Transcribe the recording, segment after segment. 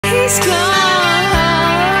is gone.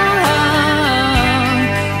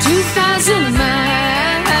 2,000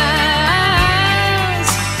 miles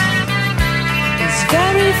is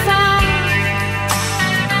very far.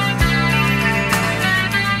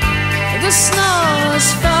 The snow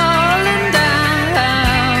is falling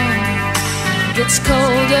down. It gets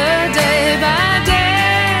colder day by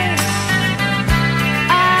day. I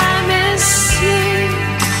miss you.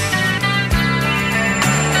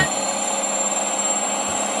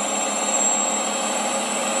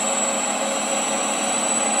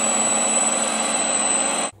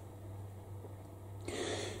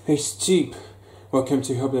 Hey Steep, welcome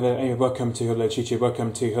to Hubler, welcome to Hubler Chicha,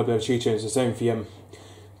 welcome to Hubler Chicha. It's the same for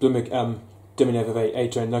Bloomberg WTN83200GB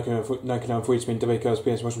 89940 WK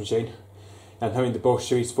PS washing machine, and having the Bosch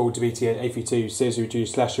Series 4 WTN83200GB Serie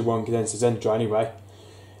reduced /1 condenser end dry anyway,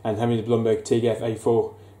 and having the Bloomberg TGF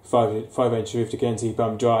A4 5-inch roof to guarantee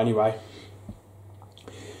bum dry anyway.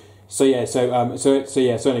 So yeah, so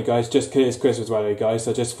anyway guys, just cause it's Christmas by the way guys,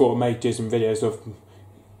 I just thought I'd do some videos of.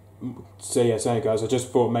 So anyway guys, I just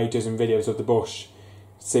thought I'd do some videos of the Bosch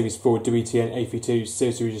Series 4 WTN83200GB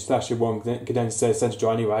Serie reduced /1 condenser centre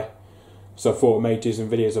dry anyway. So I thought I'd do some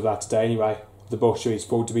videos of that today anyway. The Bosch Series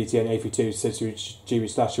 4 WTN83200GB Serie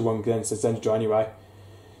reduced /1 condenser centre dry anyway.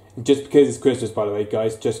 And just because it's Christmas by the way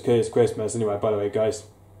guys, just because it's Christmas anyway by the way guys.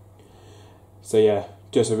 So yeah,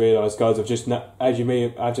 just to realise guys, I've just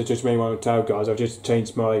just made one tell guys, I've just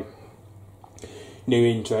changed my new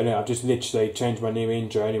intro. Anyway, I've just literally changed my new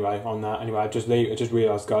intro anyway on that. Anyway, I just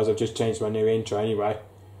realised guys, I've just changed my new intro anyway,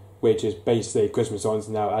 which is basically Christmas songs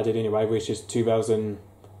now added anyway, which is 2,000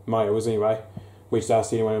 miles anyway, which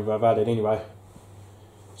that's the only one I've added anyway.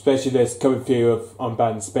 Especially there's a couple of few of on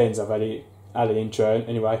band spins I've added intro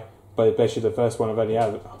anyway, but especially the first one I've only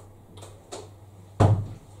added.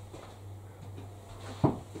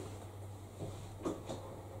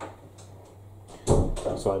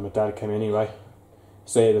 Sorry, my dad came in anyway.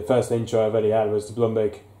 So yeah, the first intro I've already had was the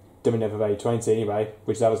Bloomberg WTN83200GB anyway,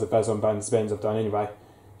 which that was the first one band spins I've done anyway.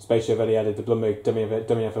 Especially I've already added the Bloomberg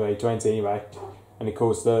WTN83200GB anyway, and of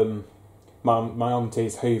course my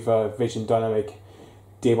auntie's Hoover Vision Dynamic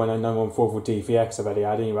D19144DVX I've already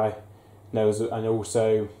had anyway. And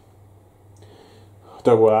also I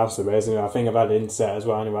don't know what else there is anyway. I think I've added Interset as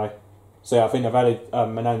well anyway. So yeah, I think I've added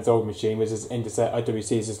my nan's old machine, which is Interset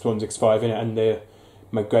IWC's 165 in it, and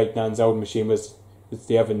my great nan's old machine was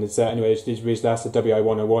the other Interset anyway. That's the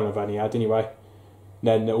WI101 I've only had anyway. And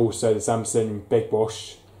then also the Samsung Big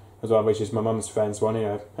Bosch as well, which is my mum's friend's one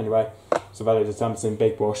anyway. So I've added the Samsung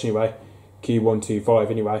Big Bosch anyway, Q125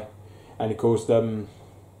 anyway, and of course the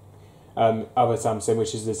other Samsung,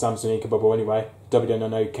 which is the Samsung Inca Bubble anyway,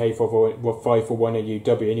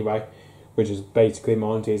 W990K541UW anyway, which is basically my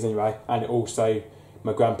auntie's anyway, and also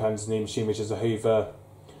my grandparents' new machine, which is a Hoover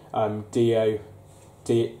DXOC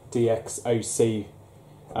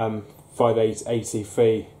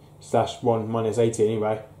 5883/1-80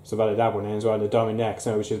 anyway. So I've added that one in as well, the Diamond X,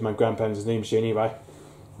 which is my grandparents' new machine anyway.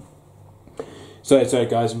 So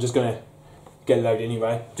guys, I'm just gonna get loaded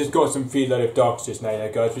anyway. Just got some few load of darks just now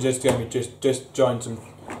guys. We're just gonna be just trying some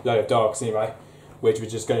load of darks anyway, which we're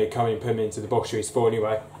just gonna come in and put them into the Bosch Series 4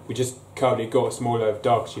 anyway. We just currently got a small load of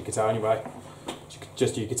darks, you can tell anyway.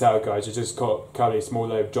 You can tell guys, I just got currently a small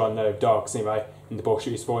load of darks anyway in the Bosch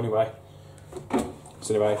Series 4 anyway.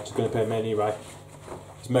 So anyway, just gonna put them in anyway.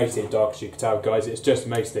 It's mostly darks, you can tell guys, it's just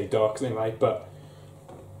mostly darks anyway, but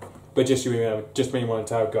just really want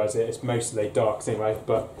to tell guys it's mostly darks anyway,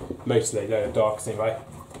 but mostly load of darks anyway.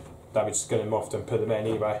 That we're just gonna moff and put them in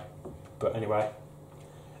anyway. But anyway.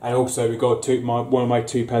 And also we got one of my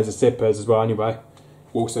 2 pairs of Silppers as well anyway.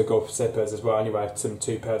 We also got Silppers as well anyway, some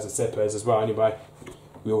 2 pairs of Silppers as well anyway.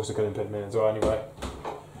 We also going to put them in as well anyway.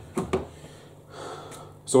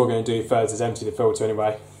 So what we're going to do first is empty the filter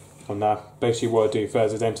anyway on that. Basically what I do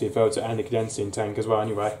first is empty the filter and the condensing tank as well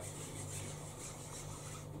anyway.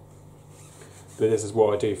 But this is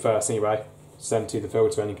what I do first anyway. Just empty the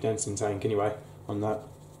filter and the condensing tank anyway on that.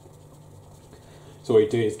 So what you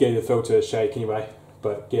do is give the filter a shake anyway.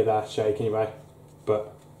 But give that a shake anyway.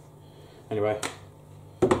 But anyway.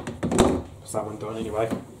 That's that one done anyway.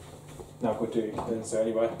 Now we'll do the condenser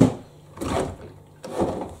anyway.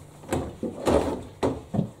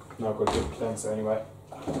 Now I've got to do the condenser anyway.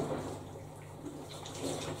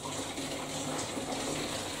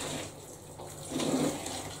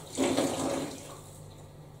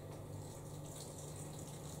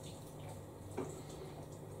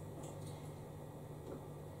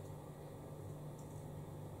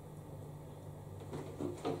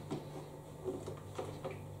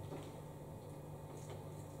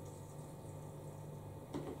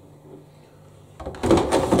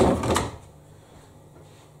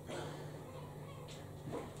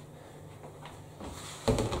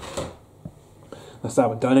 That's that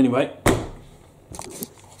one done anyway.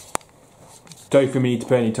 Don't think we need to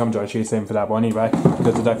put any tumble dry sheets in for that one anyway,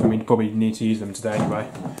 because I don't think we probably need to use them today anyway.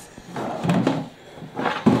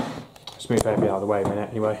 Just move everything out of the way a minute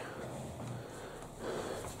anyway.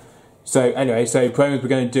 So anyway, so the programs we're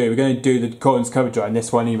going to do the cotton's cover dry on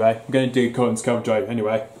this one anyway. We're going to do cotton's cover dry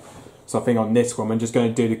anyway. So I think on this one, we're just going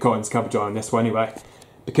to do the cotton's cover dry on this one anyway.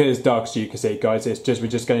 Because it's dark, as you can see, guys, we're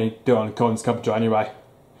just going to do it on the cotton's cover dry anyway.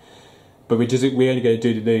 But we're only going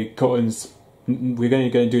to do the cotton's. We're only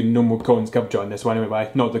going to do the normal cotton's cover dry on this one anyway,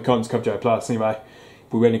 not the cotton's cover dry plus anyway.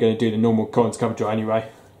 We're only going to do the normal cotton's cover dry anyway.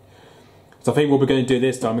 So I think what we're going to do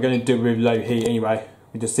this time, we're going to do it with low heat anyway.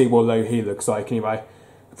 We just see what low heat looks like anyway.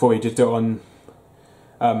 Probably just do it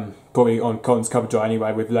on probably on cotton's cover dry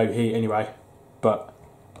anyway with low heat anyway. But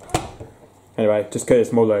anyway, just because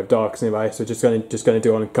it's more low darks anyway, so just going to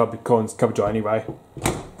do it on cotton's cover dry anyway.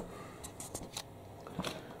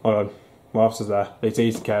 Hold on, what else is there? It's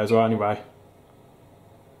easy care as well anyway.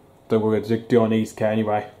 So we're going to do on easy care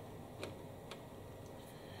anyway.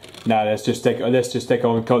 Now let's just stick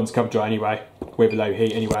on cotton's cover dry anyway with low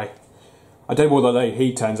heat anyway. I don't know what the low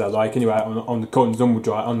heat turns out like anyway on the cotton's normal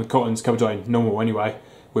dry, on the cotton's cover dry normal anyway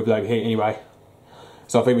with low heat anyway.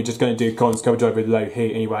 So I think we're just going to do cotton's cover dry with low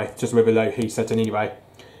heat anyway, just with a low heat setting anyway.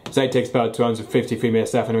 So it takes about 253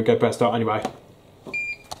 minutes left, and we'll go press start anyway.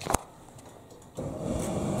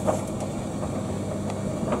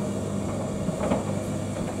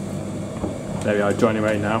 There we are, drying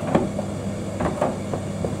away now.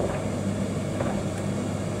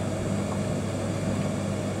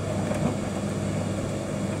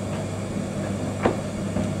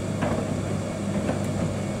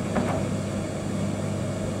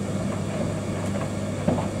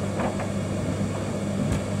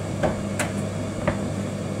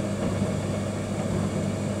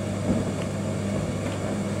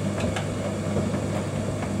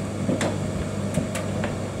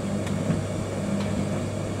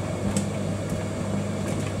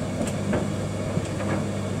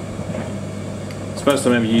 First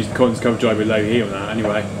time I ever used cotton's cover dry with low heat on that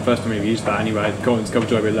anyway. First time I ever used that anyway, cotton's cover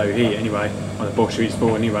dry with low heat anyway, on the Bosch Serie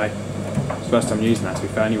 4 anyway. It's the first time using that, to be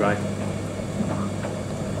fair anyway.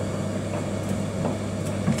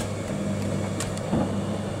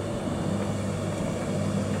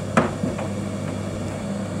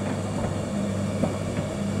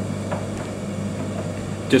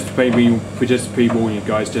 Just to pre-warn you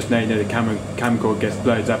guys, just let you know the camcorder gets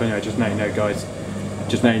blurred up anyway, just let you know guys.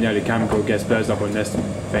 Just now you know the camcorder gets blurred up on this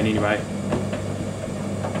thing anyway.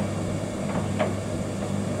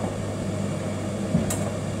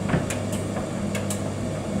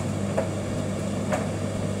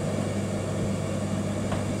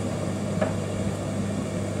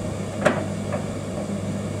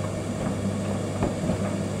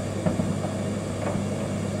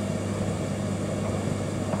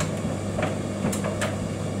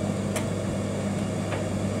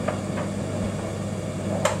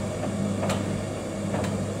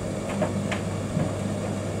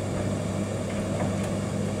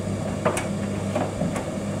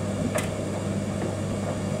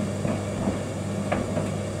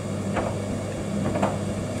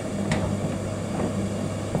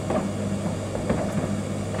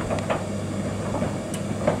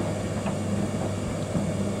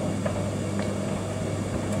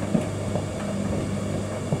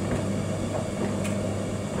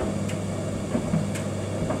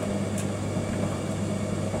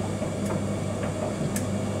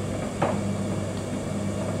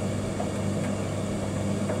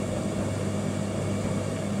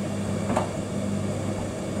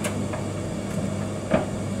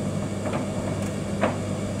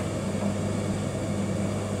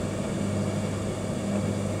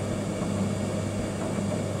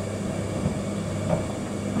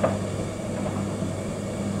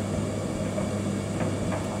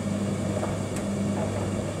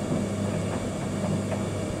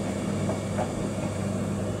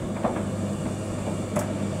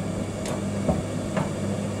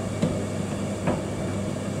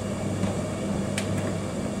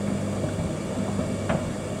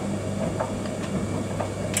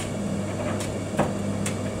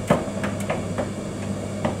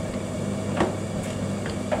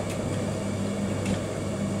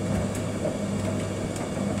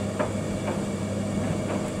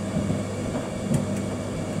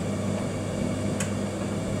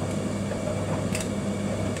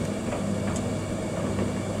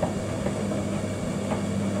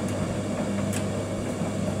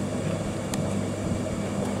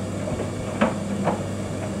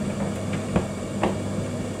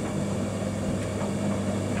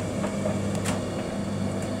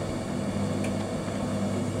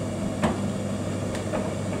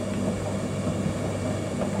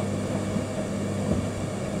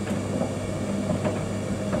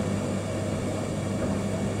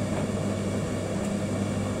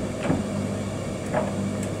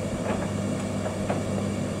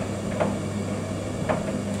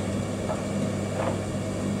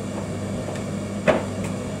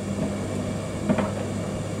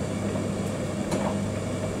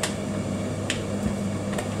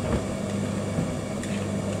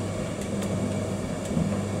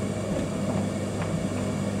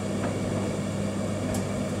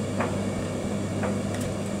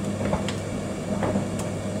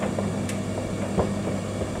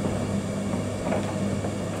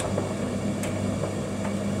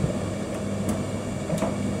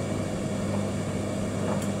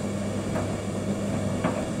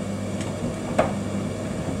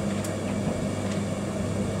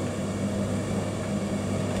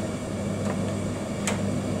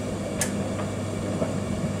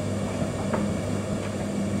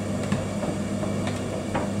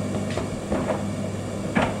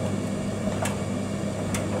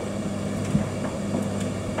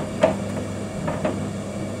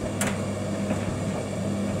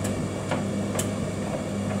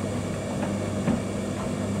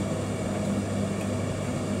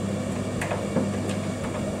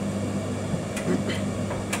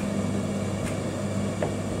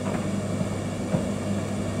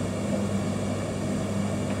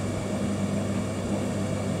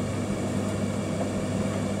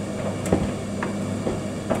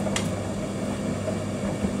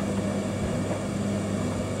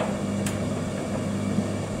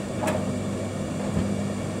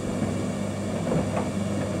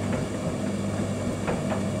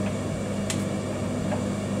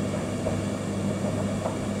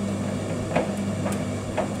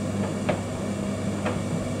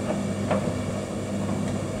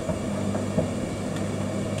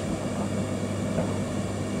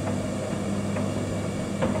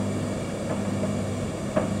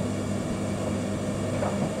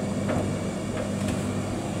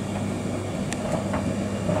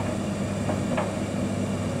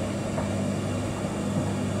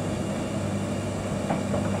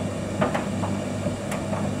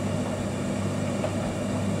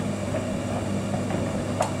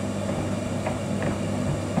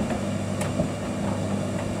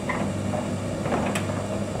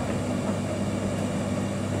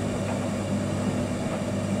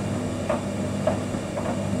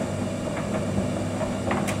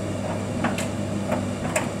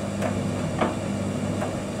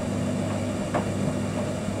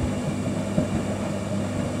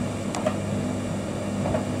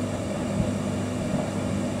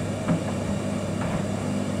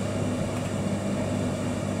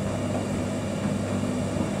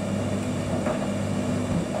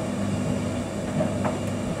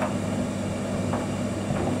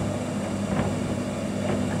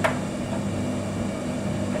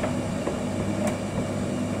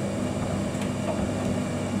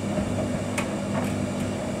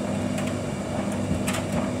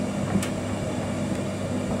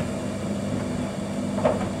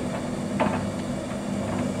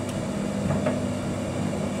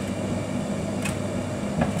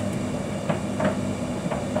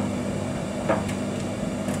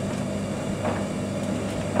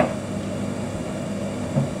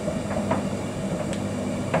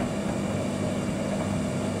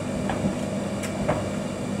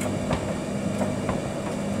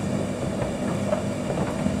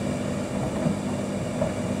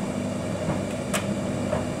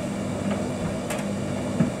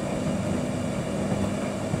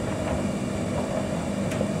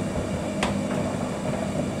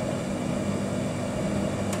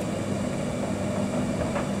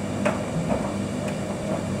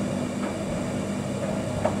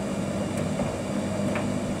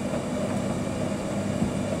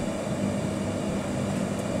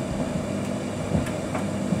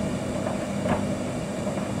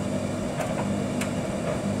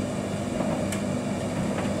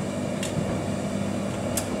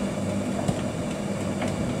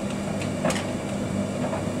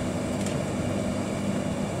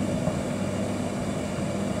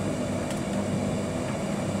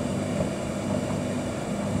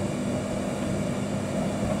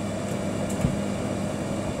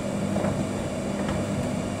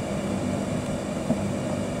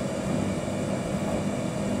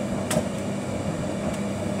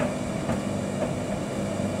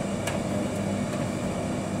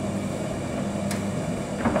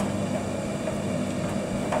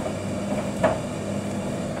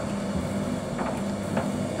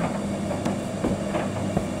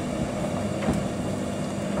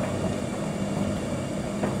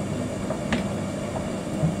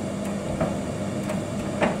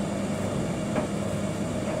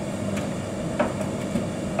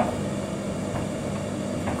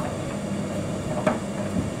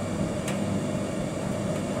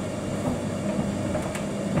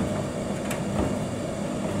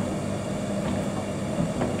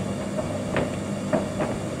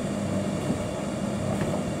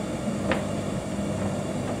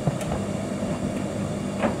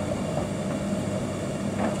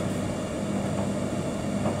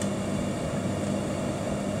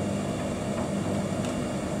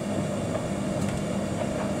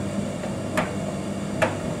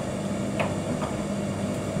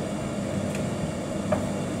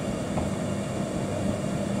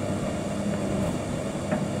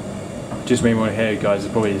 just when you want to hear, guys,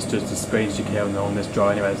 probably it's just the springs you care on this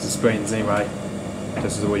dry anyway. It's the springs anyway.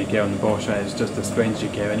 This is what you care on the Bosch, and it's just the springs you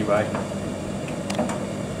care anyway.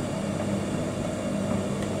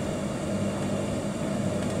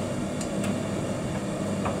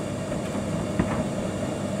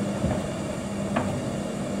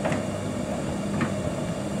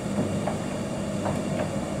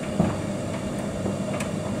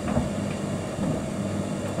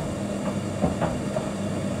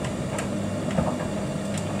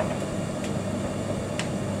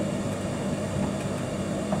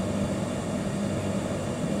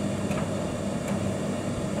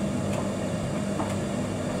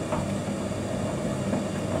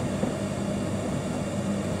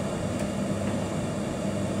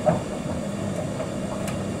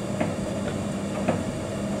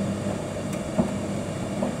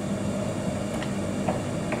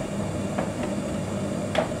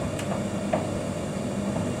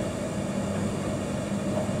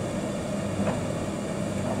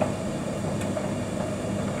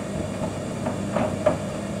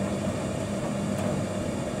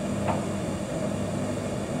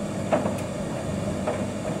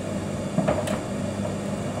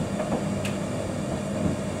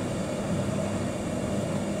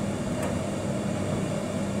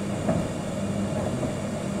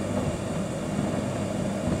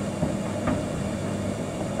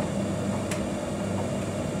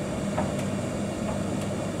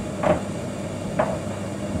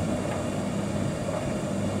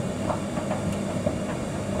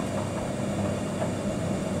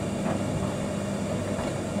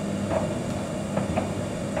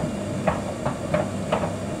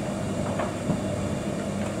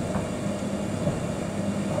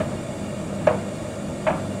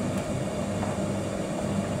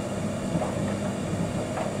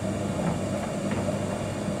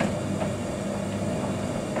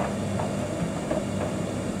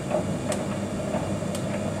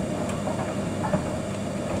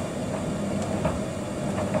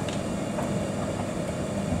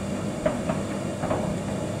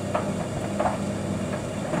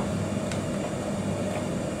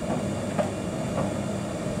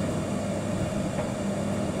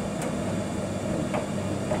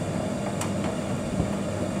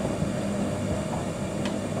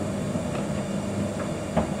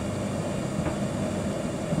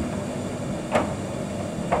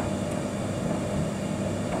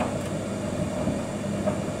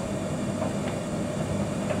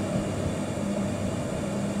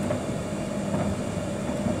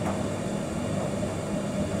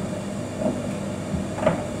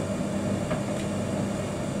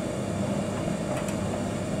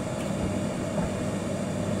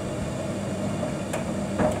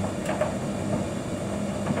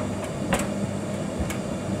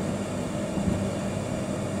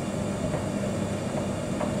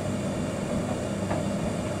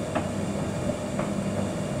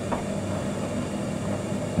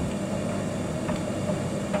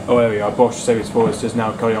 Oh, there we are, Bosch Series 4 is just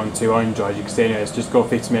now going on to iron dry. As you can see anyway, it's just got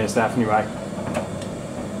 50 minutes left anyway.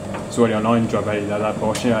 It's already on iron dry already, that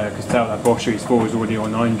Bosch, you know, I can tell that Bosch Series 4 is already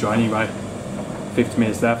on iron dry anyway. 50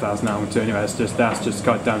 minutes left, that's now on to anyway, that's just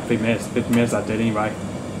cut down 50 minutes I did anyway.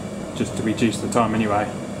 Just to reduce the time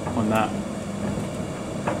anyway, on that.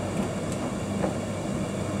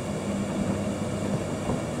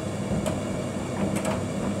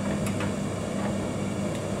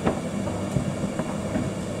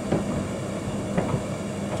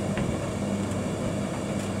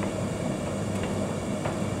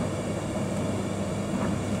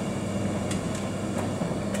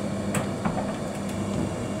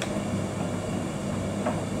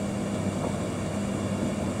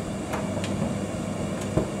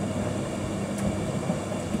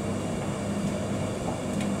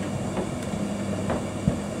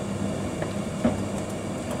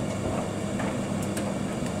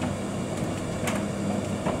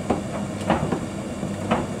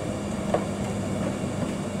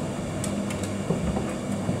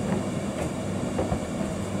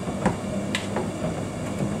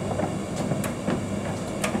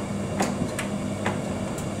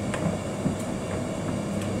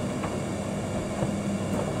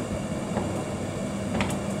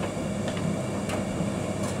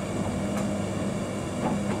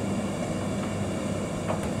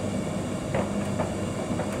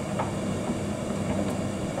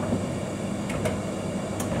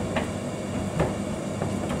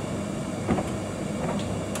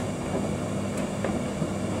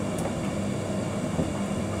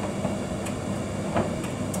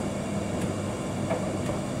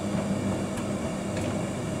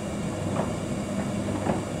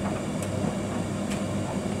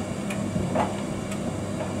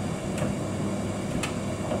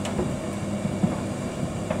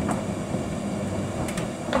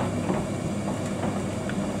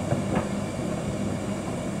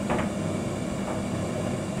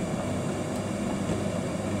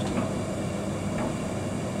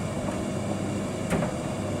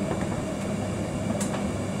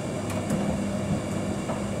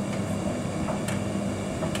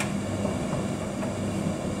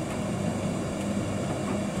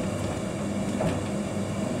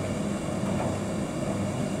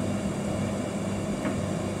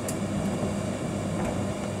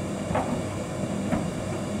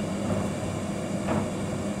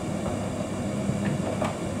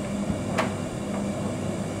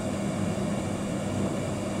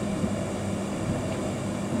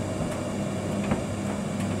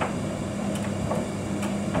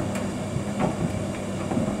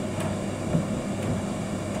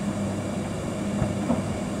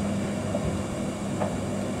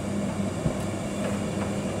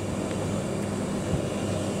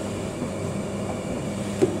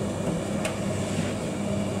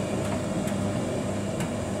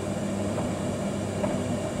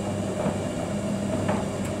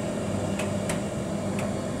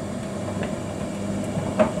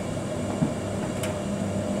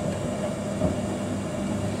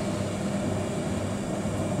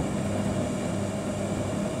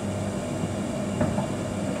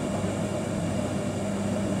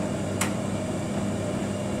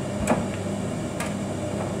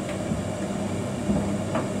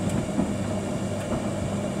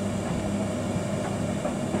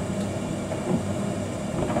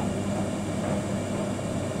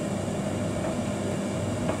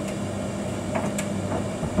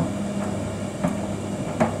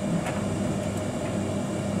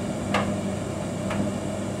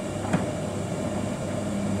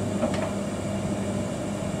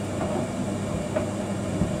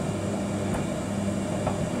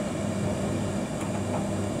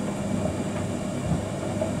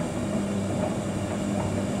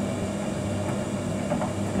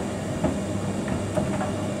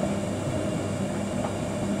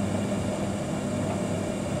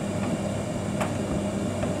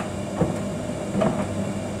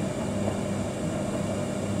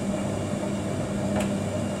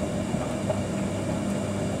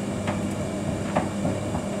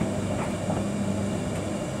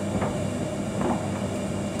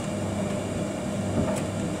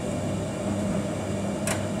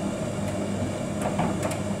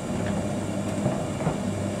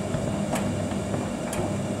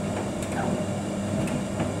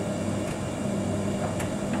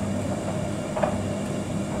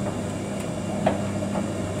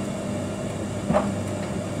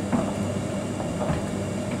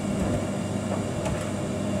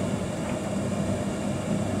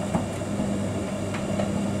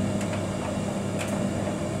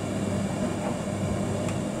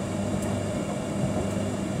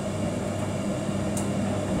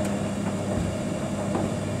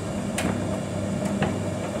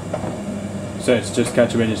 So it's just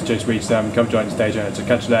catch when it's just reached come join the stage and to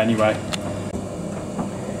catch that anyway.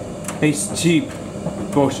 It's cheap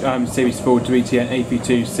Bosch Series 4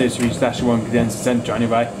 WTN83200GB Serie/1 condenser sensor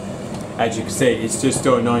anyway. As you can see, it's just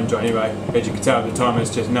still 9 dry anyway. As you can tell, the timer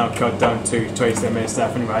is just now cut down to 27 minutes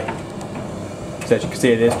left anyway. So as you can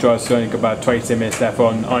see, this dry's only got about 27 minutes left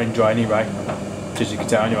on iron dry anyway. As you can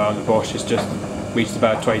tell anyway on the Bosch, it's just reached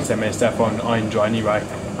about 27 minutes left on iron dry anyway,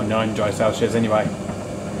 on the iron dry Celsius anyway.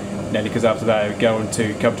 Then because after that it would go on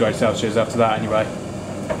to cup dry Celsius after that anyway.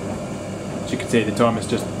 As you can see, the timer's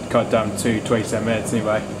just cut down to 27 minutes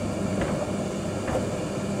anyway.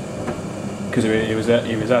 Because it was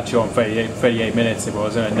actually on 38 minutes it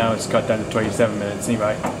was, and now it's cut down to 27 minutes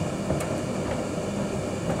anyway.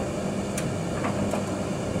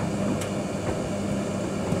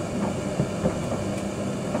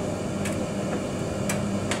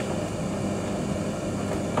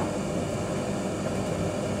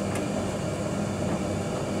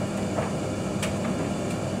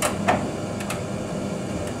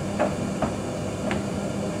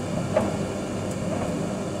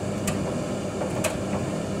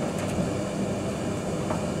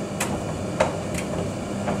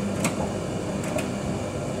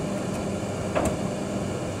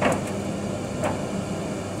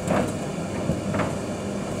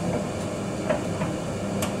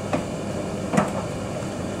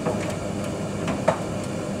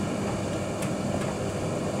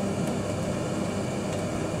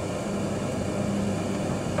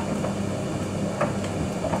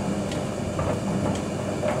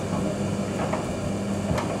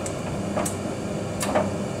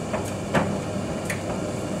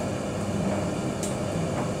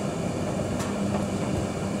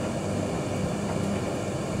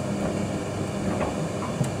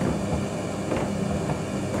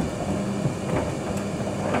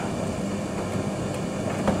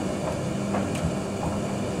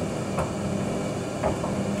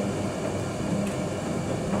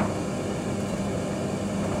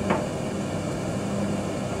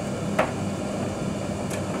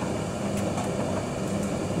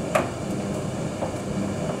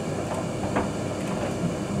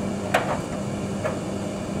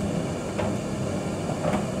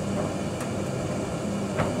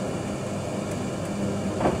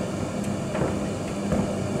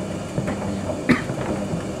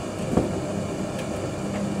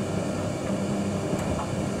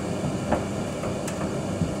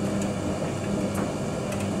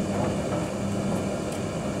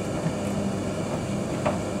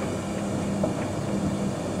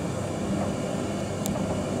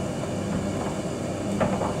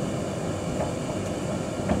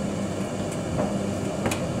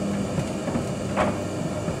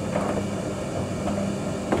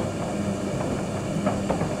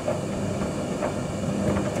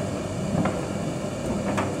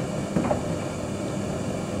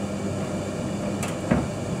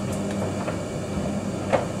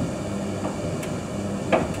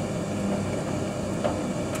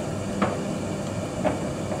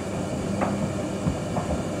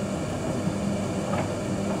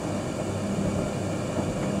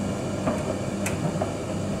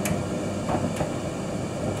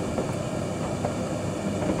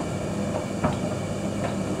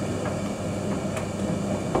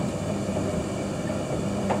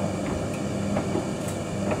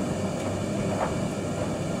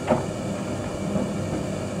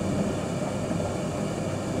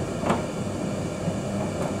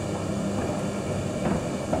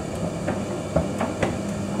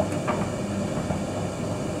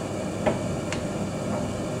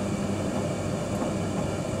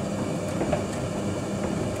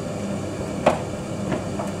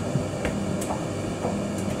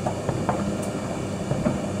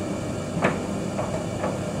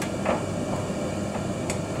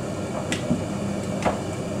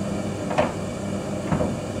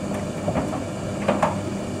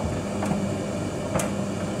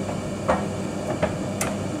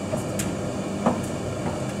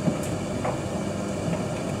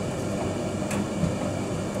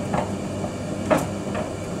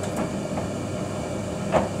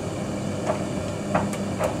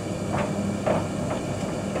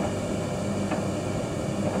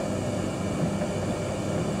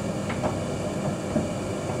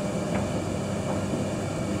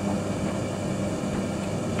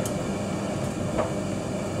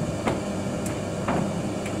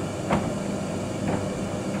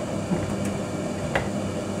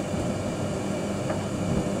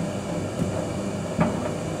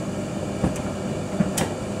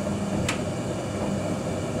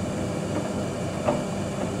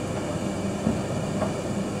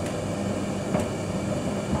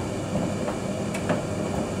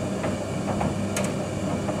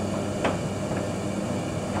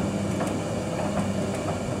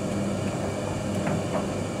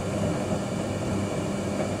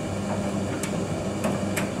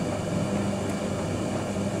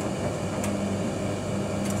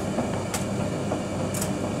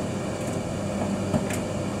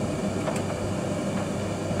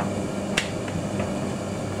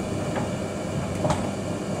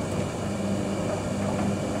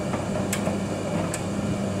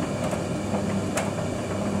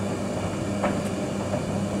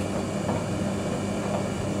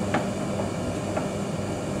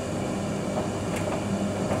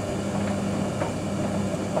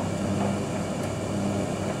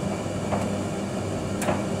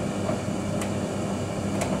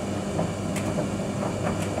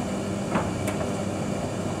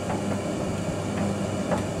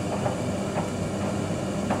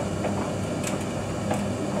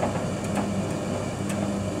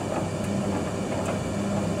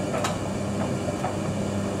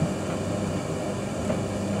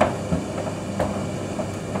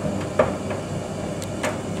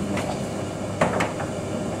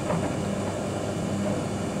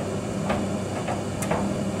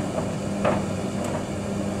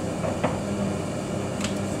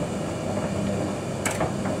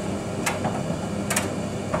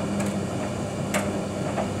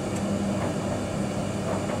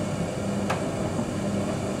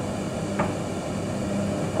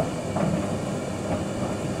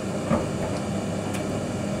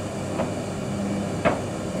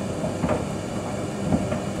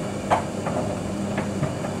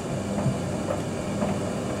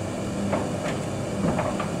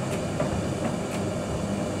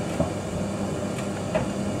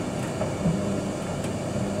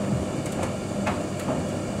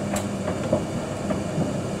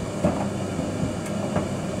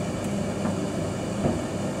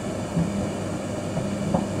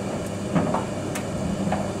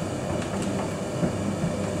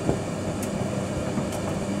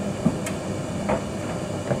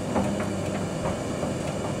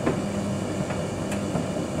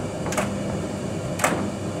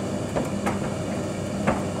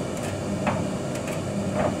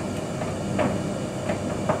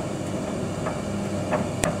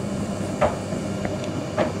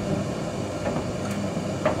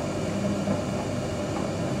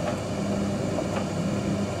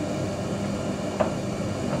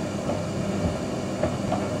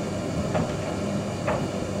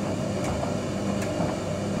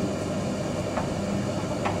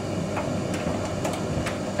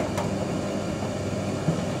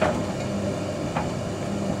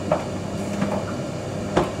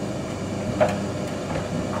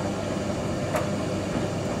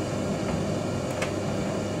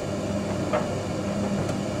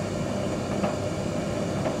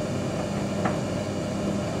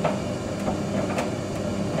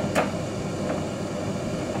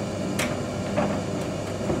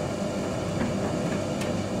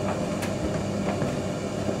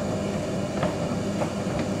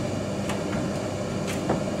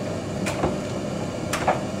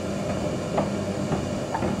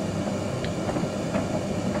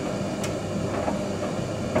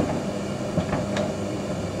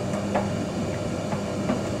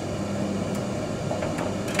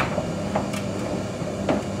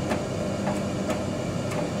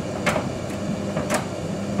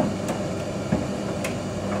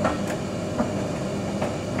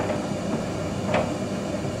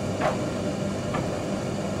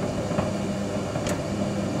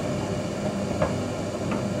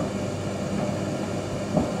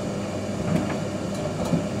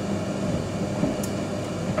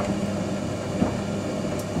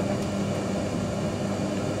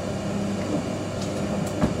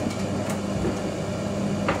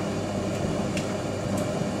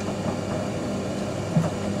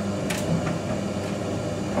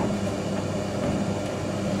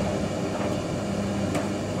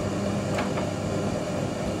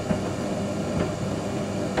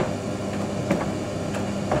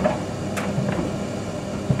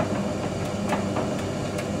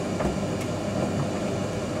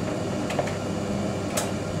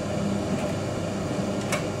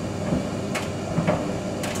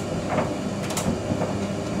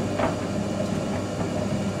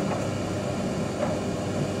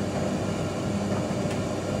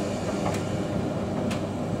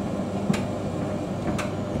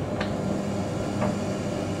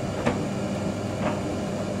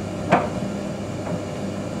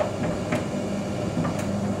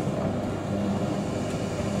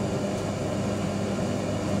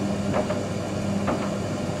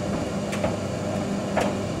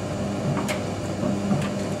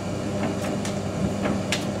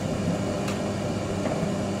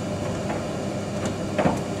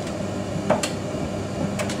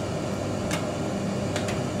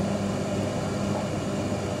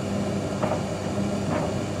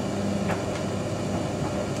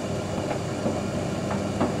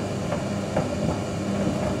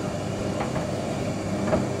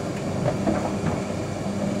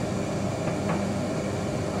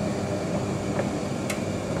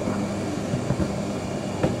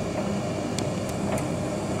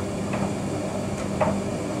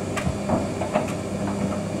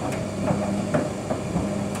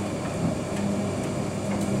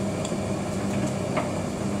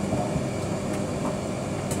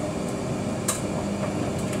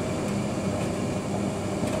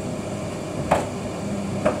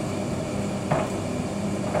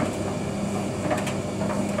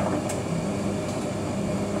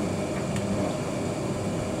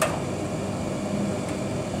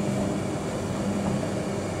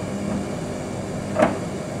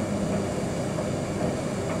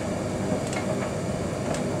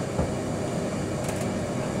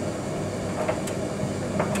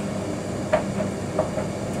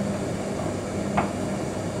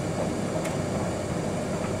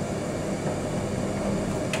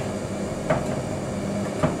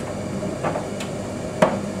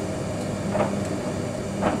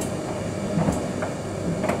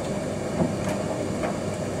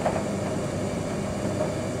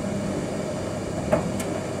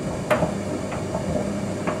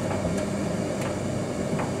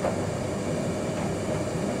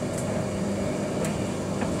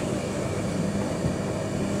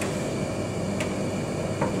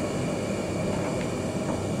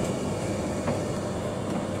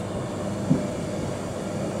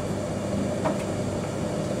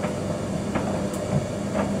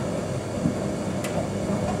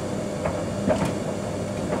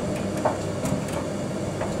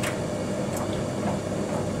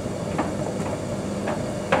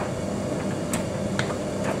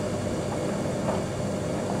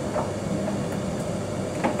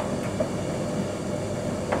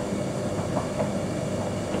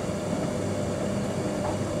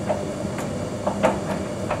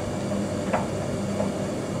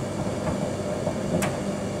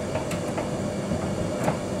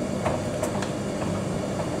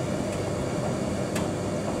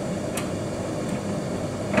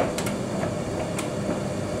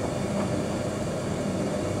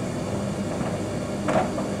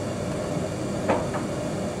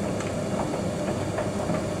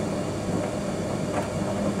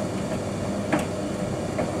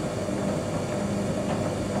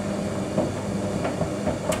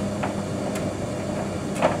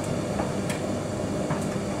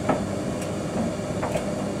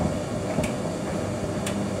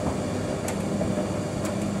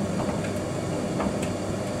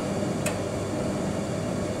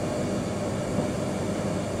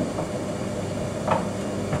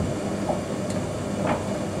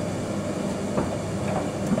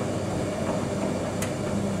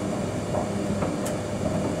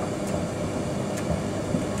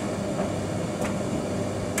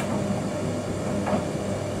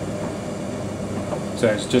 So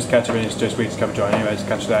it's just catch up in, it's just weeks cover dry anyway, to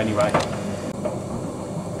catch that anyway.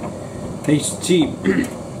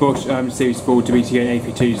 HT Bosch Series 4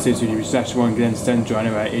 WTN83200GB /1 condensed stand dry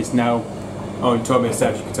anyway is now on 12 minutes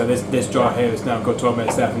left. You can tell this dry here has now got 12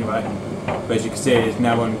 minutes left anyway. But as you can see, it's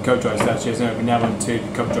now on cover dry sachets and we're now on 2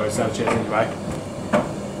 cover dry sachets anyway.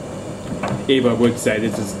 Either I would say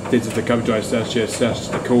this is the cover dry sachets slash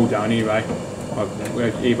the cool down anyway.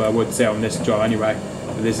 Either I would say on this dry anyway,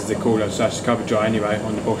 but this is the cool down slash cover dry anyway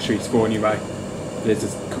on the Bosch Series 4 anyway. This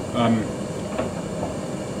is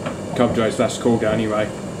cover dry slash cool down anyway.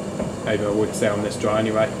 Either I would say on this dry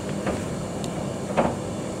anyway.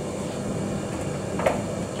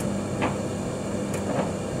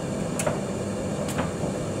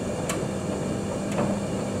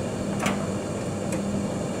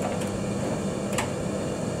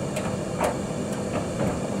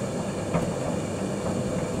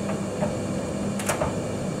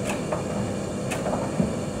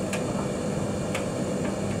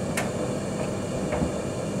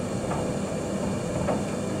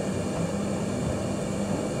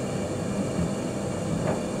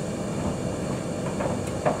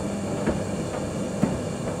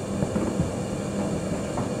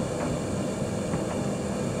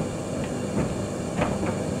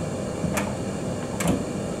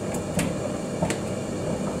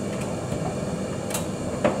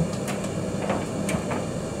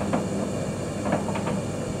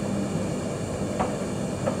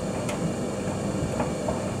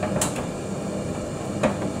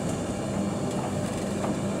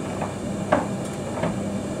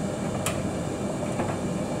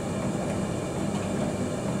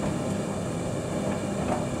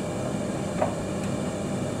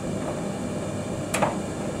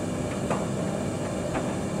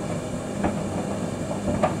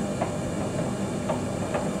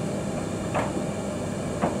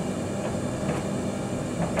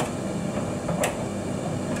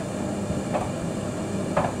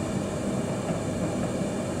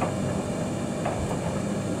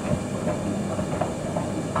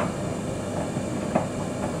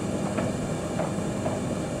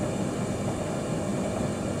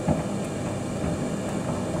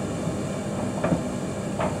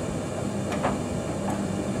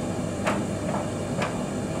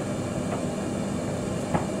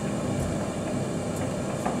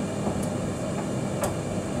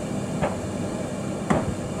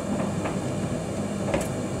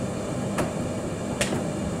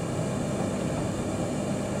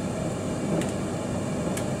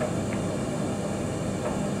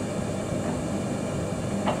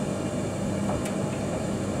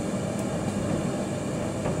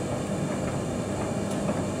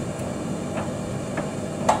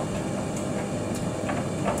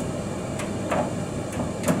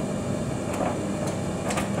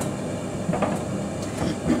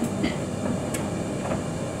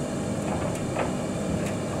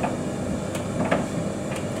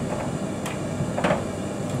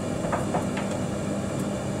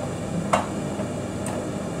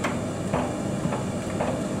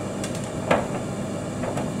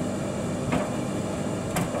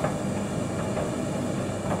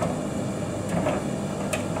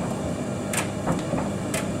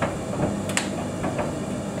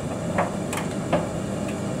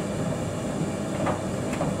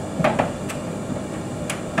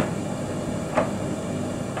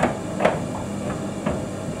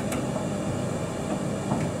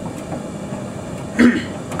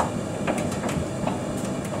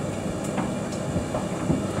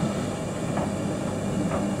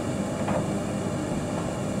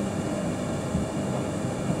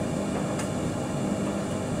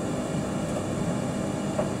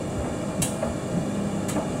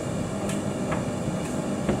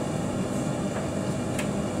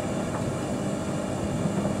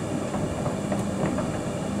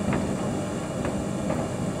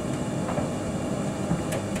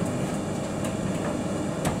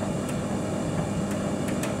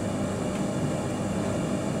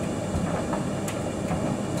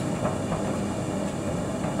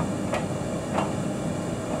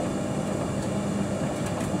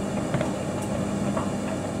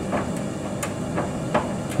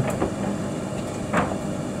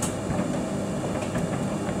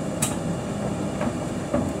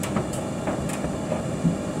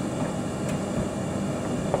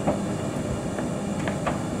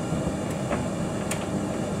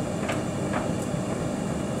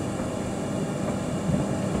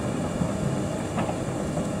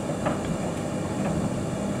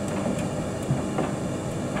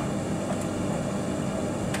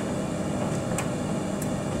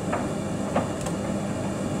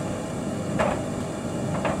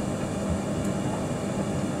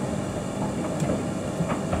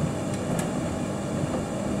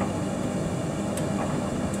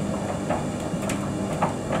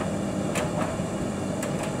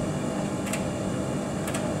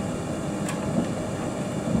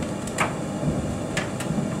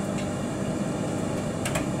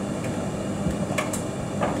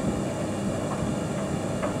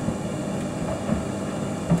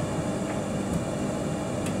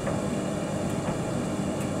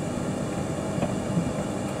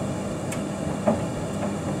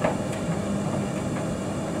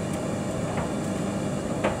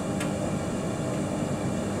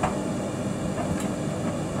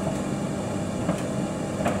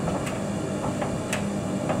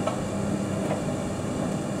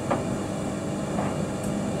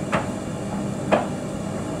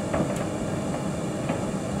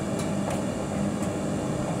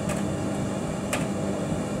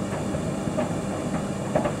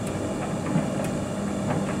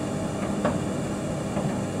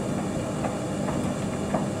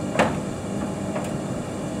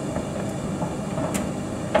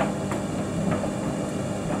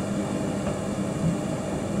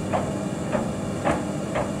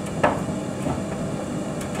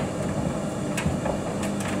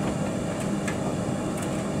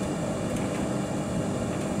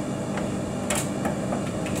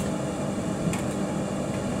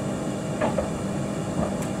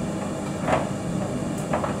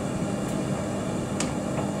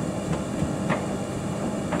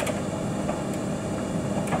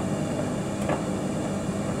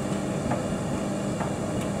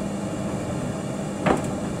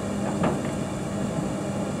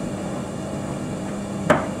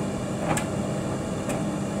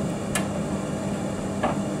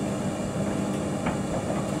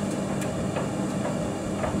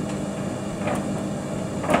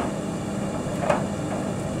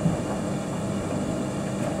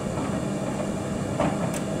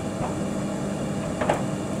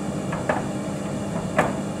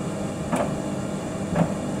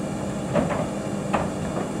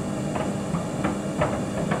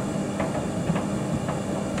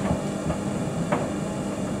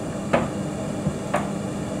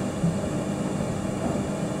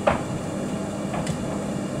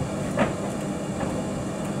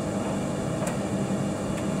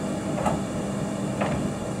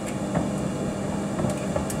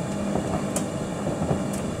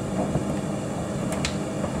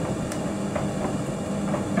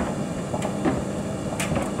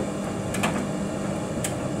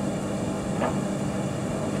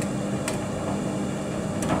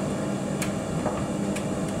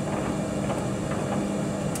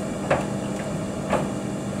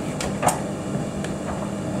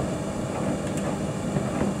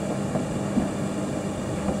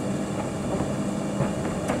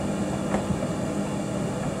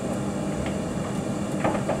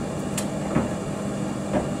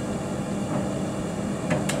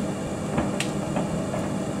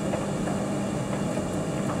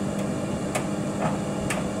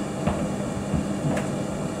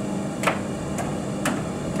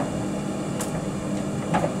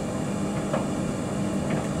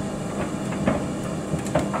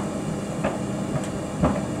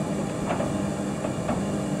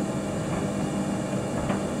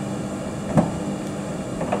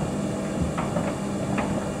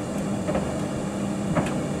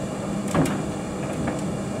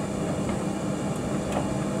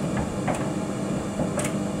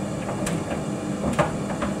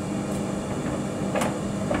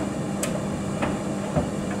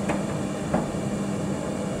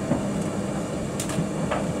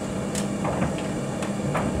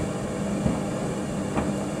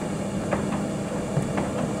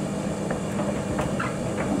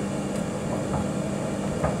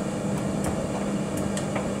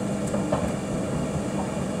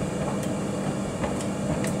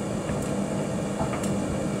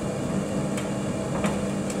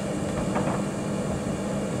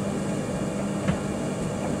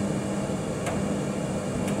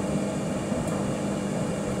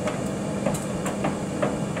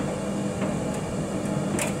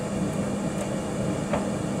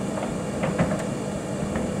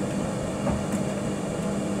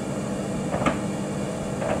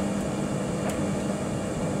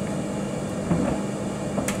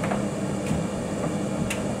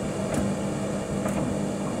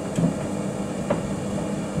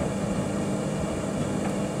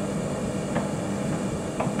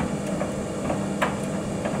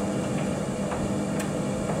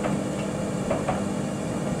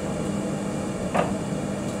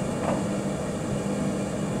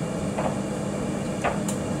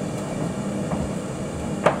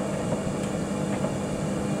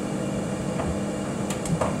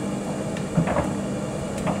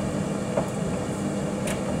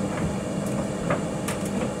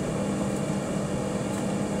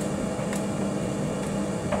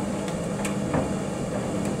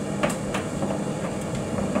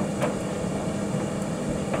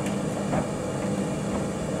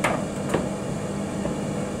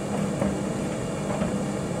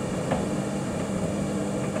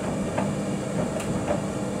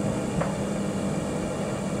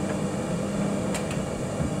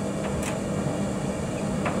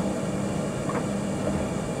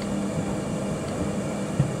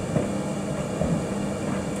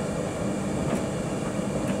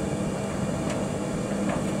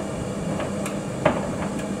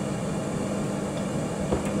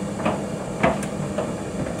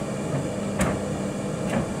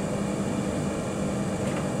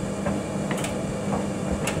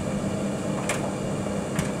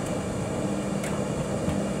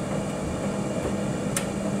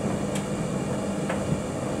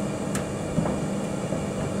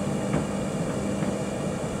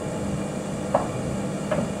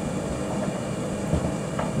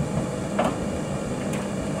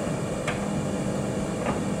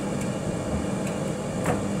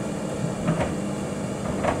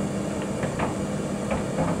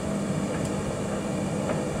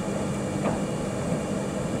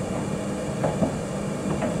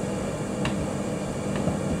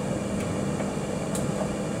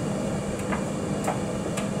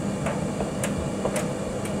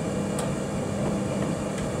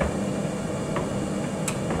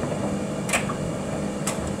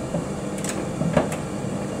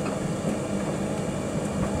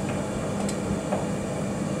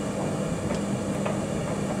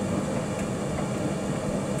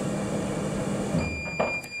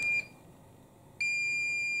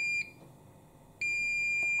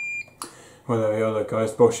 Well, there we are, look,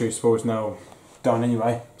 guys. Bosch Series 4 is now done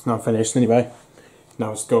anyway. It's now finished anyway.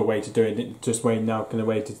 Now it's got a way to do it. Just waiting now, going to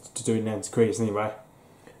wait to do an end crease anyway.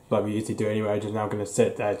 Like we usually do anyway. Just now going to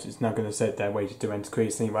sit there. Just now going to sit there, wait to do end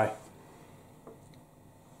crease anyway.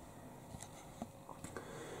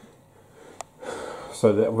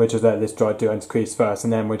 So that we'll just let this dry, do end crease first,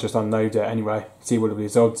 and then we'll just unload it anyway. See what the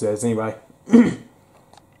results is anyway.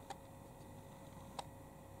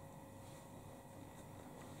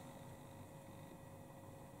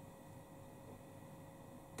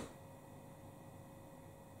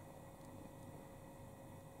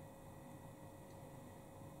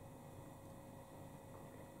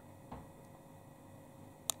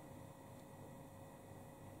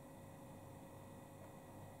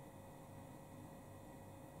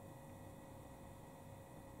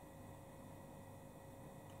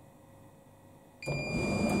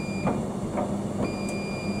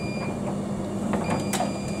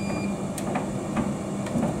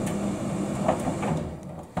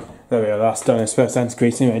 There we are, that's done its first end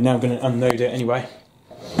crease anyway. Now I'm going to unload it anyway.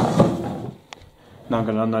 Now I'm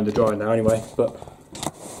going to unload the dryer now anyway, but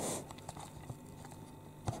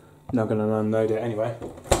now I'm going to unload it anyway.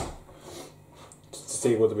 Just to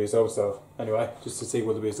see what the results are anyway. Just to see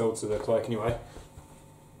what the results look like anyway.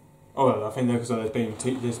 Oh well, I think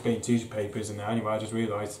there's been tissue papers in there anyway. I just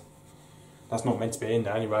realised that's not meant to be in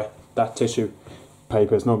there anyway. That tissue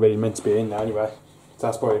paper is not really meant to be in there anyway. So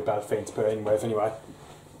that's probably a bad thing to put in with anyway.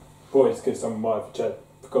 Probably it's because someone might have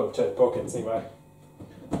forgot to check the pockets anyway.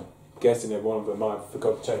 Guessing that one of them might have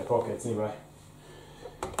forgot to check the pockets anyway.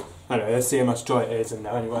 Anyway, let's see how much dry it is in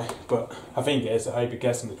there anyway. But I think it is. I hope you're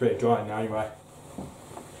guessing it's pretty dry in there anyway.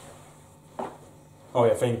 Oh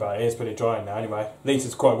yeah, think about it. It is pretty dry in there anyway. At least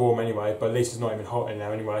it's quite warm anyway, but at least it's not even hot in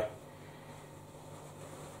there anyway.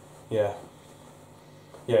 Yeah.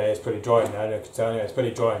 Yeah, it's pretty dry in there. So anyway, it's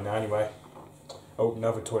pretty dry in there anyway. Oh,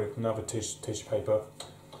 another tissue paper.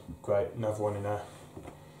 Great, another one in there.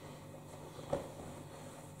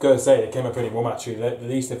 Gotta say, it came out pretty warm actually. At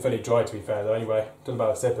least they're fully dry to be fair though anyway. Don't know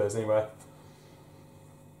about the Silppers anyway.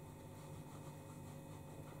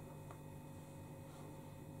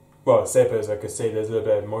 Well, the Silppers, I can see there's a little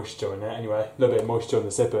bit of moisture in it anyway. A little bit of moisture on the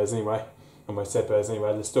Silppers anyway. On my Silppers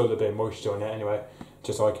anyway. There's still a little bit of moisture in it anyway.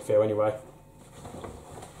 Just so I can feel anyway.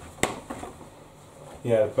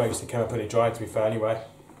 Yeah, the mostly came out pretty dry to be fair anyway.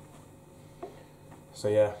 So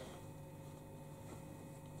yeah.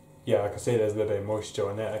 Yeah, I can see there's a little bit of moisture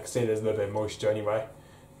on it. I can see there's a little bit of moisture anyway.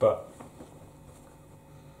 But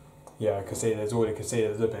yeah, I can see there's a little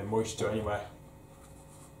bit of moisture anyway.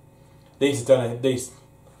 These have done at least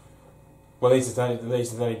it's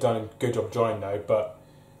only done a good job drying though, but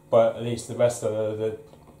at least the rest of the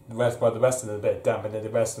rest of it a bit damp, and then the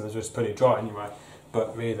rest of it is just pretty dry anyway.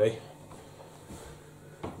 But really,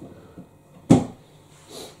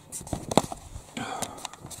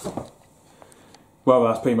 well,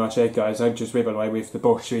 that's pretty much it, guys. I've just ribbon away with the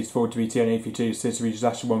Bosch Series 4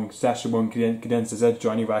 WTN83200GB Serie condenser Z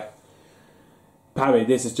dry anyway. Apparently,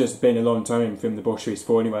 this has just been a long time from the Bosch Series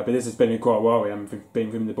 4 anyway, but this has been quite a while. We haven't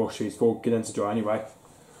been from the Bosch Series 4 condenser dry anyway.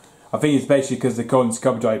 I think it's basically because the Collins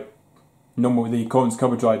cover dry, the Collins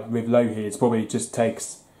cover dry with low heat, it probably just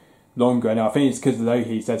takes longer. And I think it's because the low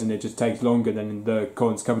heat setting, it just takes longer than the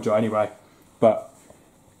Collins cover dry anyway. But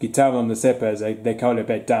you can tell on the Silppers, they're kind of a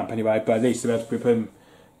bit damp anyway, but at least we have to put them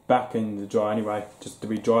back in the dry anyway, just to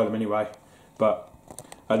re-dry them anyway. But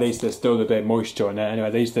at least there's still a bit of moisture on it anyway.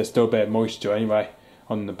 At least there's still a bit of moisture anyway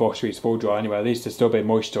on the Bosch Series 4 dry anyway. At least there's still a bit of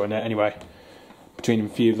moisture on it anyway, between a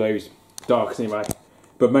few of those darks anyway.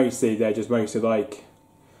 But mostly they're just mostly like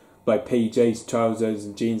PJs, trousers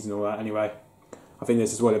and jeans and all that anyway. I think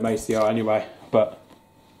this is what it mostly are anyway. But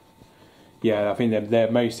yeah, I think they're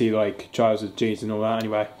mostly like trousers, jeans and all that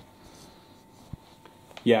anyway.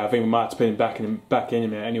 Yeah, I think we might have to put them back in a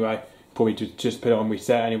minute anyway. Probably just put it on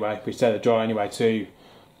reset anyway. Reset the dry anyway to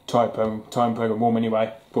time program warm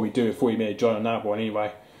anyway. Probably do a 40-minute dry on that one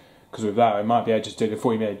anyway. Because with that, I might be able to just do the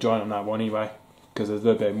 40-minute dry on that one anyway. Because there's a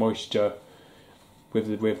little bit of moisture with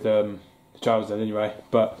the trousers anyway.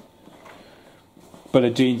 But the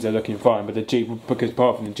jeans are looking fine. But because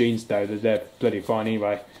apart from the jeans though, they're bloody fine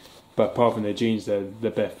anyway. But apart from the jeans,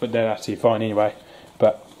 they're actually fine anyway.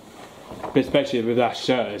 But especially with that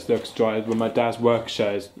shirt, it looks dry. With my dad's work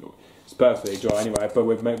shirt, it's perfectly dry anyway. But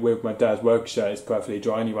with my dad's work shirt, it's perfectly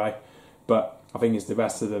dry anyway. But I think it's the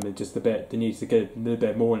rest of them. It's just a bit. They need to get a little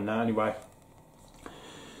bit more than that anyway.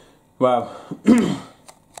 Well,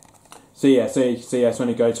 so yeah, it's when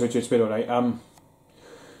you go to a just video night.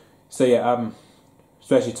 So yeah,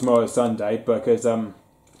 especially tomorrow Sunday, because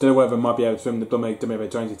don't know whether I might be able to film the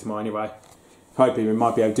WTN83200GB tomorrow anyway. hopefully we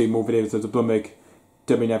might be able to do more videos of the Blumig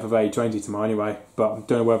WTN83200GB tomorrow anyway, but I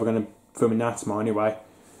don't know whether we're going to film that tomorrow anyway,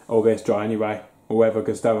 or this dry anyway, or whether we're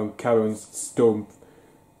going to carry on still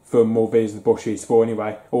film more videos of the Bosch Series 4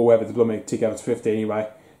 anyway, or whether the Blumig TK50 anyway,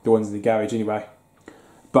 the ones in the garage anyway.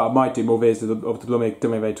 But I might do more videos of the Blumig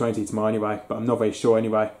WTN83200 tomorrow anyway, but I'm not very sure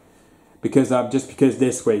anyway. Because just because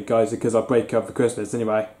this week, guys, because I break up for Christmas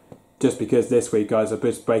anyway. Just because this week, guys, I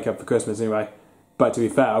just break up for Christmas anyway. But to be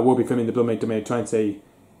fair, I will be filming the Blumig WTN83200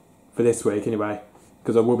 for this week anyway,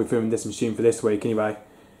 because I will be filming this machine for this week anyway.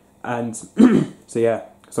 And so yeah,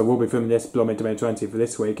 so I will be filming this Blumig WTN83200 for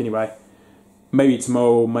this week anyway. Maybe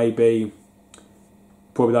tomorrow, maybe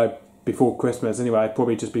probably like before Christmas anyway.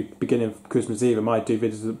 Probably just be beginning of Christmas Eve. I might do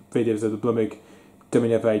videos of the Blumig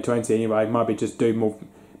WTN83200 anyway. Might be just do more.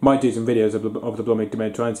 Might do some videos of the Blumig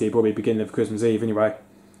WTN83200 probably beginning of Christmas Eve anyway.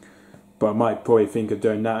 But I might probably think of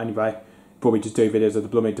doing that anyway. Probably just do videos of the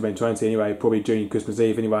Blumig WTN83200 anyway. Probably during Christmas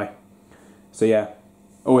Eve anyway. So yeah.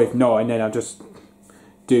 Or if not, and then I'll just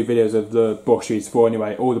do videos of the Bosch Series 4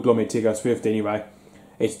 anyway. Or the Blumig TK50 anyway.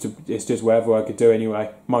 It's just whatever I could do anyway.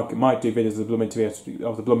 Might do videos of the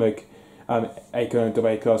Blumig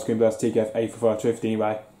 800AA class Green Blast TK84550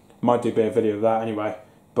 anyway. Might do a bit of video of that anyway.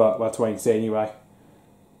 But we'll have to wait and see anyway.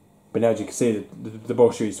 But now as you can see, the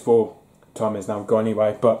Bosch Series 4 time is now gone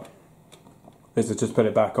anyway. But this will just put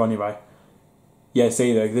it back on anyway. Yeah,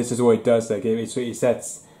 see, though, this is what it does. Like, it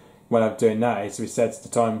sets, when I'm doing that, it resets the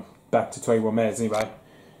time back to 21 minutes anyway.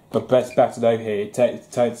 But back to over here, it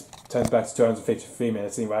turns back to 253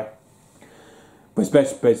 minutes anyway. But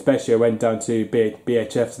especially I went down to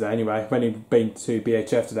BHF today anyway. When I've been to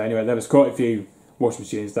BHF today anyway, there was quite a few washing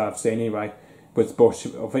machines that I've seen anyway. With Bosch,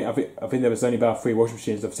 I think there was only about 3 washing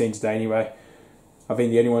machines I've seen today anyway. I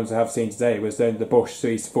think the only ones I have seen today was the Bosch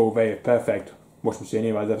Series 4 Very Perfect washing machine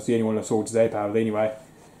anyway. That was the only one I saw today apparently anyway.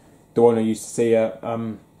 The one I used to see at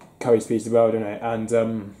Curry's Piece of World, innit?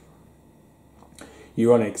 And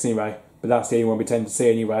Euronics anyway. But that's the only one we tend to see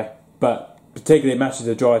anyway. But particularly it matches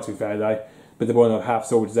the dryer to be fair though. But the one I have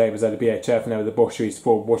saw today was at the BHF and there was the Bosch Series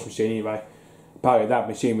 4 washing machine anyway. Apparently that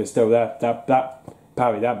machine was still there.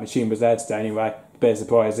 Apparently that machine was there today anyway. Bit of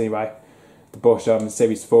surprise anyway. The Bosch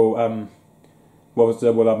Series 4, what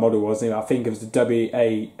that model was anyway. I think it was the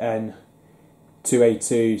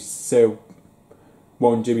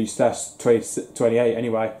WTN83200GB/28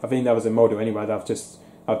 anyway. I think that was a model anyway that I've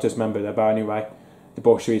just remembered about anyway. The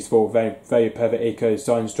Bosch Series 4 very perfect eco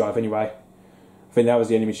science drive anyway. I think that was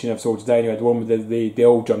the only machine I saw today anyway. The one with the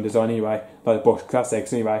old drum design anyway, like the Bosch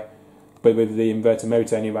Classics anyway, but with the inverter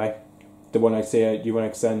motor anyway. The one I see at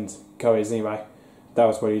Euronics and Curry's anyway.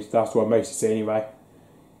 That's what I mostly see anyway.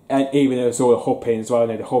 And even though it's all the hot pin as well,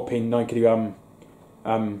 the hot pin 9 kg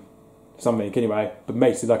something anyway, but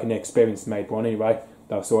mostly like an experience made one anyway.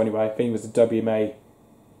 That I saw anyway. I think it was the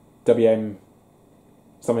WM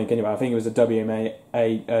something anyway. I think it was the WMA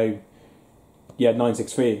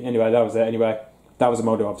 963 anyway. That was it anyway. That was a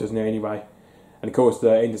model I've just knew anyway. And of course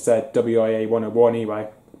the Interset WIA 101 anyway.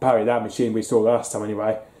 Apparently that machine we saw last time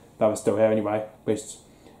anyway. That was still here anyway, which is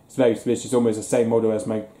almost the same model as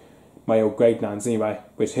my old Great Nans anyway,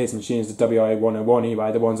 which his machine is the WIA 101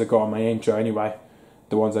 anyway, the ones I got on my intro anyway,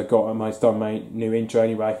 the ones I got on my new intro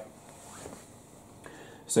anyway.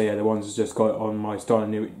 So yeah, the ones I just got on my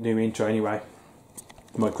new intro anyway,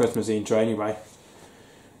 my Christmas intro anyway.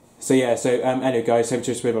 So yeah, anyway guys, hope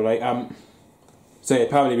just a bit late. So yeah,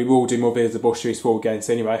 apparently we will do more videos of the Bosch Series 4 again,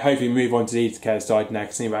 so anyway, hopefully we move on to the EasyCare side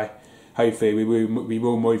next anyway. Hopefully we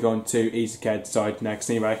will move on to EasyCare side next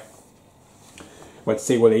anyway. Well, to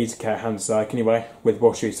see what the EasyCare hand's like anyway, with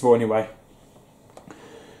Bosch Series 4 anyway.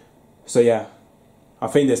 So yeah, I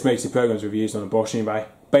think there's mostly programs we've used on the Bosch anyway.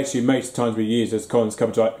 Basically most of the times we use is Collins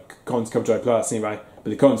Cover Dry Plus anyway. But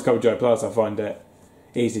the Collins Cover Dry Plus I find it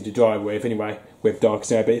easy to dry with anyway, with dark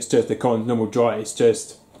snow. But it's just the Collins normal dry, it's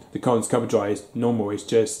just, the Collins Cover Dry is normal, it's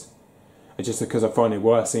just because I find it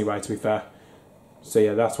worse anyway, to be fair. So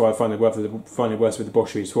yeah, that's why I find it worse with the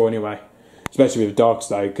Bosch Series 4 anyway. Especially with darks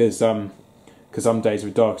though, because some days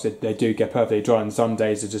with darks they do get perfectly dry and some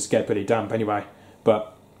days they just get pretty damp anyway.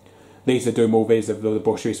 But at least they're doing more videos of the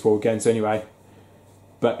Bosch Series 4 again, so anyway.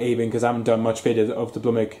 But even because I haven't done much video of the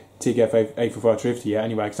Blumig TK84550 yet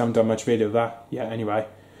anyway, because I haven't done much video of that yet anyway.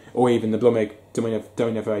 Or even the Blumig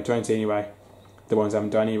WTN83200 anyway. The ones I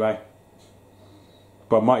haven't done anyway.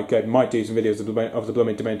 But I might do some videos of the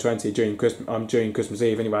Blumig WTN83200 during Christmas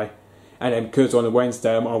Eve anyway. And then because on a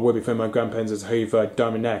Wednesday I will be filming my grandparents' Hoover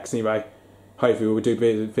Diamond X anyway. Hopefully we'll do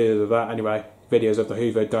videos of that anyway. Videos of the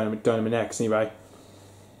Hoover Diamond X anyway.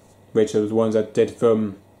 Which are the ones I did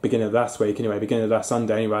from beginning of last week anyway, beginning of last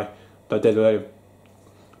Sunday anyway. I did a load of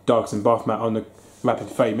Darkson bath mat on the rapid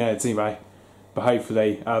 30 minutes anyway. But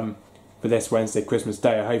hopefully, for this Wednesday, Christmas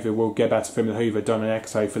Day, hopefully we'll get back to filming the Hoover Diamond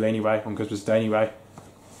X hopefully anyway, on Christmas Day anyway.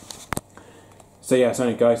 So yeah, so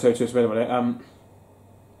anyway guys, so just wait a minute.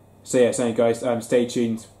 So yeah, so anyway guys, stay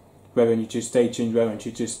tuned. Whether you just stay tuned, whether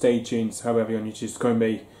you just stay tuned, however you just comment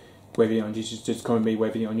me, whether you just comment me,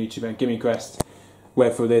 whether you're on YouTube and give me a request.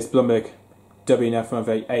 Whether for this Bloomberg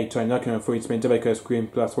WTN83200GB for you to spin double screen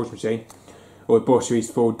plus washing machine, or Bosch Series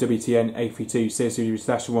 4 WTN83200GB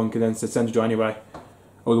Serie/1 condenser central dry anyway,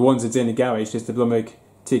 or the ones that's in the garage, just the Bloomberg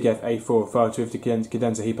TKF-A4 550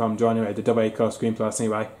 condenser heat pump dry anyway, the AA class screen plus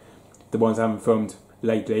anyway, the ones I haven't filmed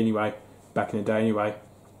lately anyway, back in the day anyway,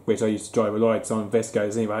 which I used to drive with lights on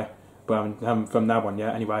Viscos anyway, but I haven't filmed that one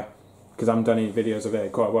yet anyway, because I haven't done any videos of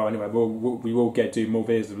it quite a while anyway. We will get to do more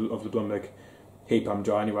videos of the Bloomberg heat pump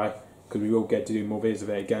dry anyway, because we will get to do more videos of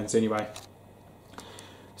it again, so anyway.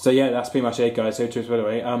 So yeah, that's pretty much it guys, so just by the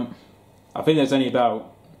way, I think there's only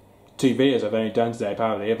about 2 videos I've only done today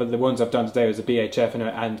apparently, but the ones I've done today was the BHF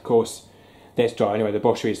and of course this dry anyway, the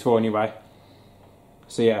Bosch Series 4 anyway.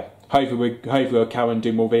 So yeah, hopefully we'll carry on and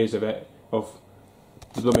do more videos of it, of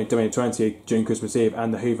the Bloomberg WTN83200 during Christmas Eve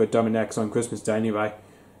and the Hoover Diamond X on Christmas Day anyway.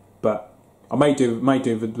 But I may do of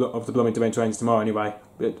the Bloomberg WTN83200 tomorrow anyway,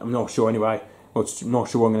 but I'm not sure anyway, or I'm not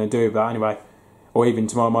sure what I'm going to do with that anyway, or even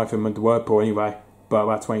tomorrow I might film with the Whirlpool anyway, but I'll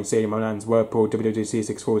have to wait and see. My nan's Whirlpool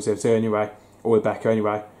WWDC6402 anyway, or the Becker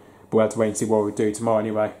anyway, but we'll have to wait and see what we'll do tomorrow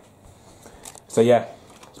anyway. So yeah,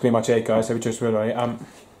 that's pretty much it guys, so we just really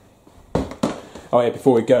oh yeah,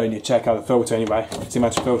 before we go, you check out the filter anyway, see how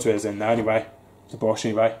much filter is in there anyway, the Bosch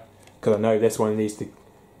anyway, because I know this one needs to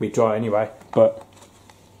be dry anyway, but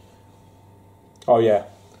oh yeah,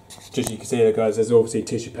 just you can see there guys, there's obviously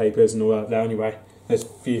tissue papers and all that there anyway, there's a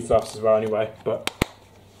few fluffs as well anyway, but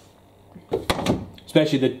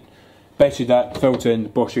especially that filter in the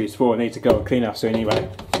Bosch Series 4 needs to go a clean up soon anyway.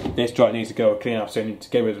 This dry needs to go a clean up soon to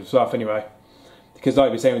get rid of the fluff anyway, because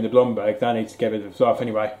like we say with the Bloomberg, that needs to get rid of the fluff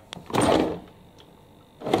anyway.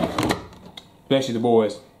 Especially the water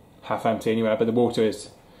is half empty anyway, but the water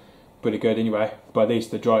is pretty good anyway, but at least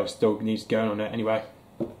the dry still needs going on it anyway.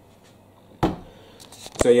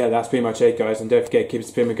 So yeah, that's pretty much it guys, and don't forget, keep it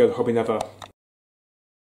spinning, go hobby never.